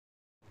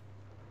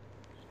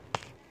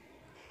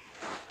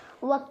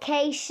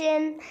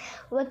Vacation,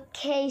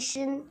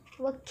 vacation,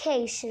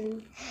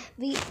 vacation.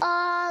 We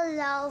all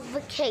love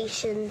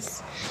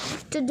vacations.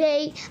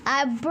 Today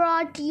I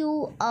brought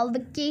you a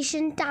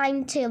vacation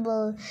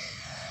timetable.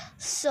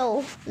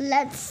 So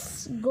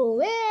let's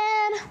go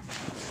in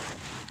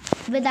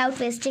without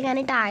wasting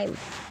any time.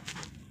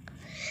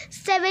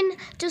 7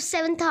 to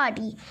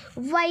 7:30.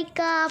 Wake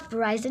up,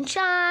 rise and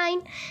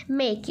shine.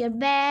 Make your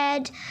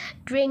bed.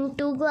 Drink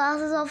 2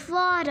 glasses of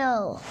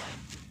water.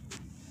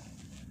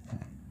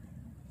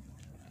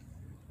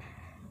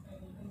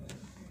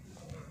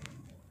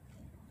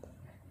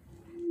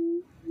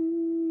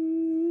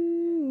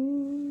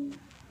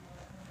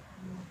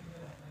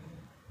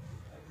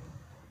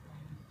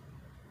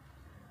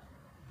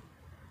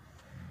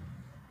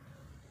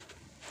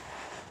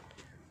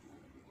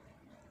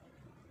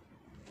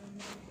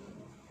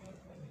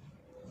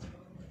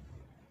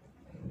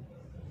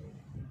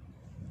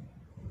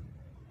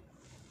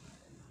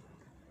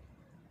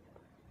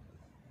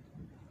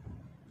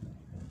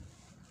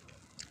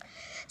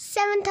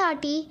 Seven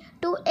 7:30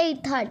 to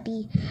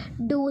 8:30.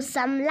 Do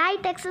some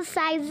light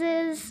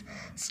exercises,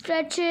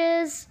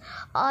 stretches,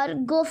 or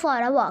go for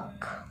a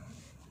walk.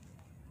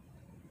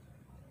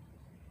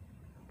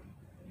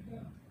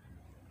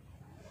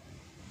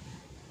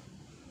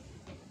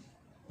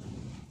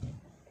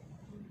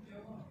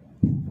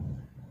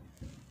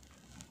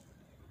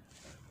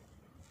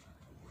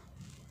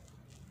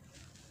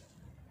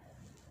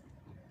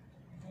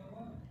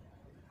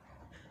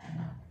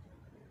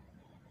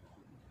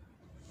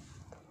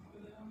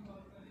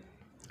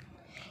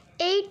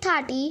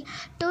 8:30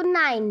 to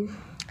 9.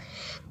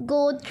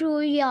 Go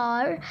through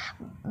your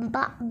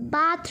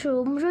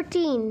bathroom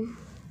routine.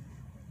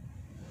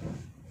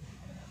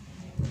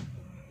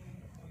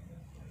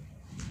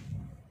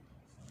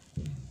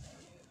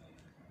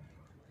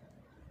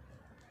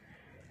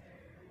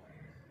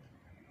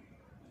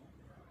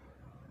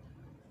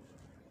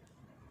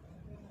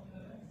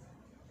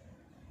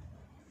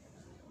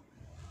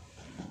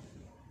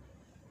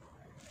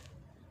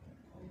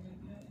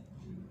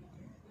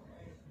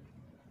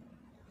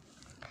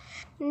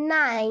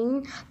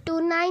 9 to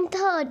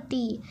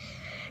 9:30.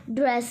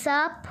 Dress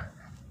up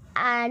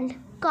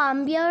and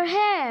comb your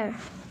hair.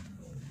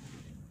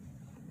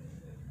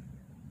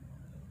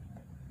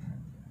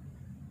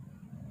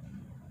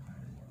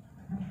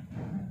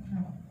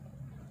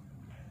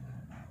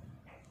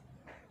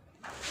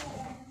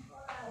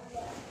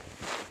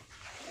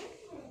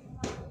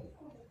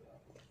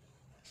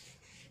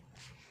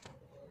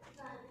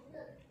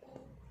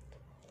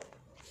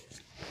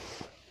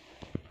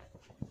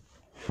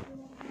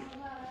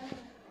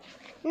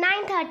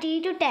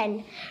 9:30 to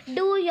 10.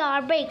 Do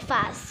your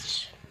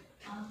breakfast.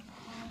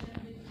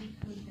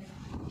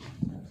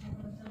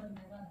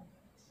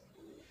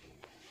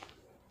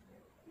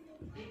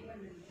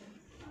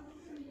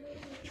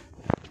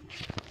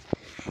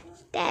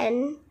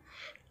 10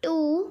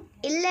 to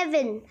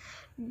 11.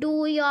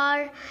 Do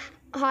your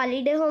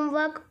holiday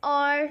homework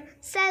or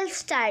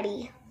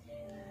self-study.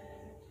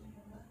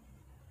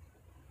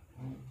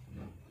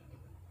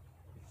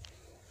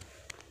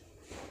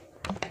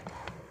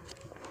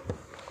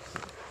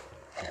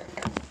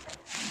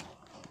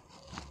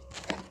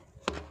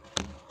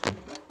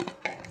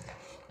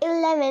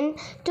 11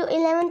 to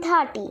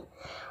 11:30.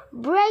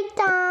 Break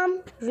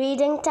time,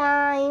 reading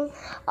time,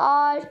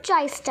 or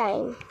choice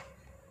time.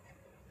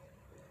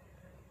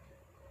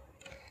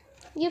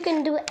 You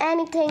can do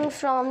anything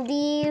from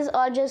these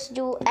or just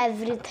do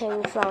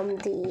everything from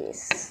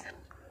these.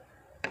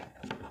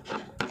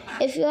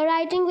 If you're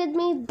writing with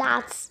me,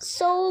 that's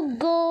so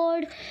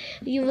good.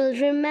 You will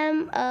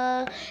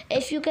remember,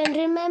 if you can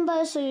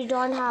remember, so you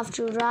don't have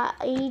to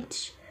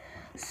write.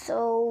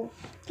 So,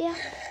 yeah.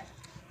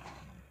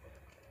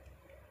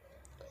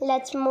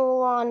 Let's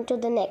move on to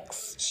the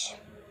next.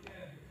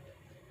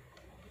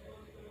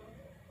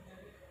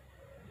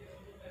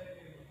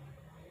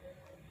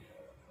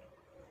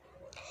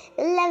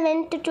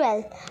 (11 to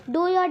 12).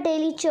 Do your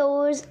daily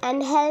chores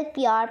and help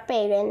your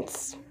parents.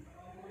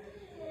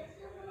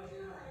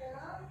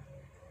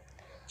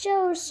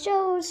 Chores,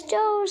 chores,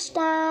 chores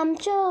time.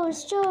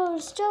 Chores,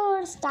 chores,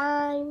 chores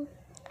time.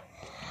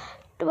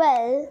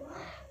 12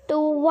 to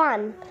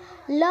 1.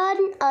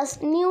 Learn a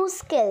new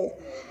skill.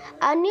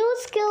 A new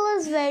skill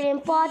is very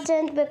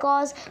important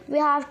because we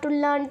have to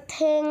learn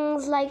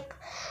things like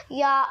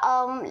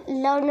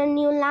learn a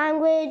new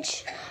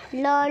language,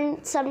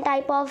 learn some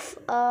type of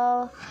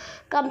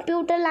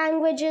computer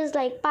languages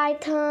like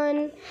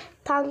Python,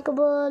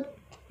 Thunkable,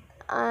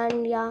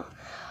 and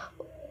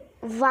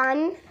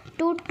 1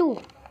 to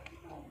 2.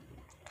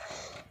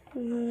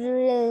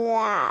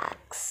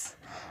 Relax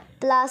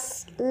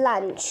plus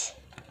lunch.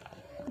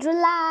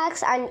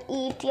 Relax and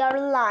eat your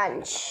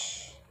lunch.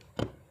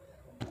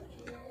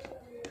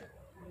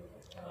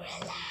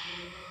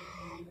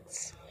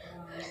 Relax,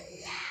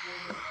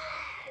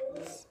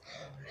 relax,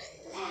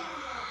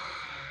 relax.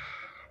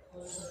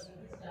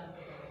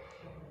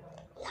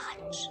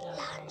 Lunch,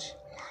 lunch,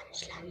 lunch,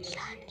 lunch,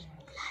 lunch,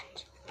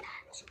 lunch,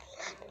 lunch,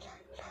 lunch,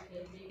 lunch.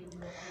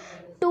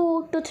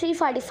 2 to to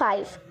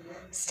 3:45.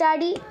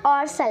 Study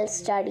or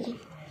self-study?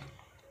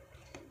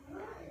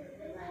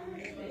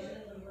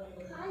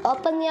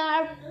 Open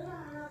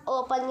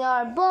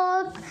your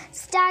book,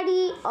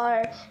 study,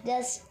 or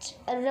just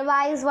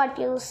revise what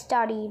you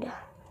studied.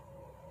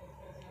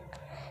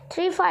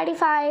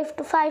 3:45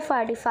 to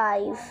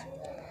 5:45.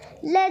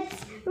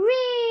 Let's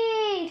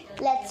read.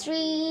 Let's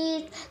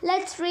read.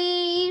 Let's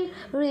read.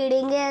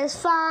 Reading is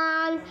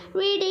fun.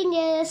 Reading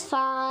is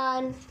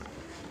fun.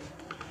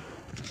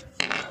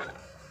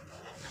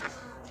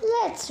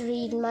 Let's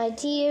read, my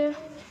dear.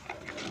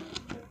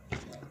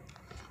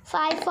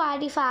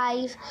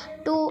 5:45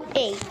 to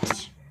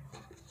 8.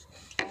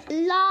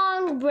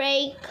 Long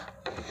break.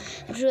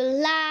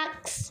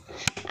 Relax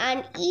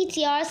and eat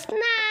your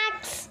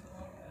snacks.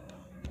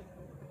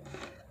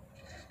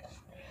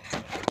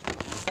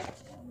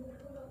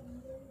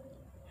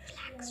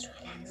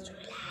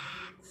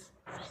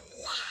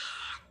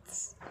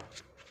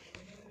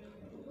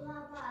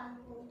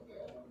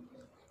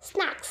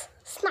 Relax.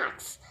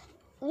 Snacks.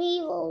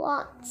 We will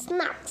want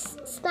snacks.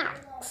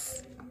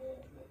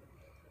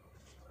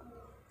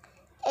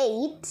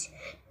 8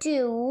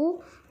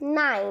 to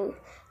 9.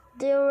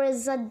 There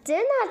is a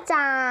dinner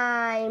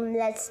time.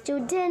 Let's do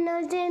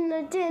dinner.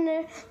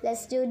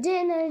 Let's do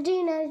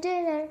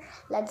dinner.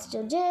 Let's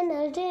do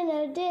dinner.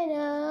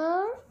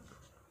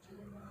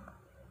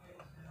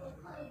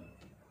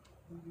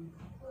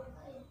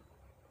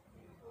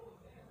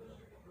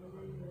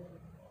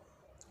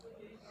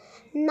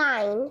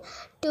 9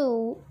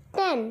 to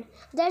 10.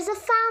 There's a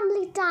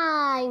family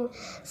time.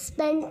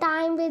 Spend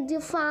time with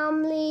your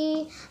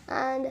family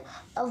and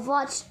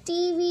watch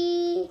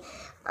TV,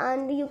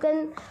 and you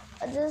can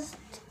just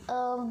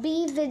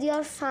be with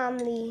your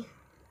family.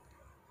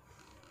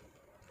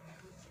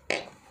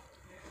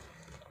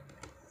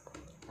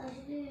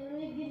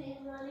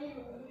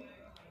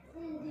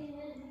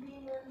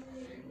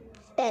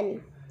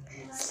 10.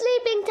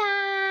 Sleeping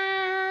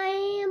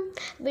time.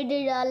 We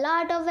did a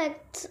lot of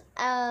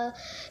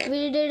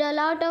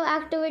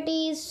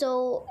activities,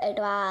 so it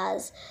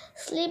was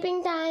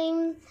sleeping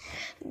time.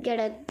 Get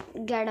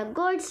a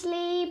good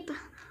sleep.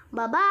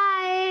 Bye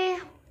bye.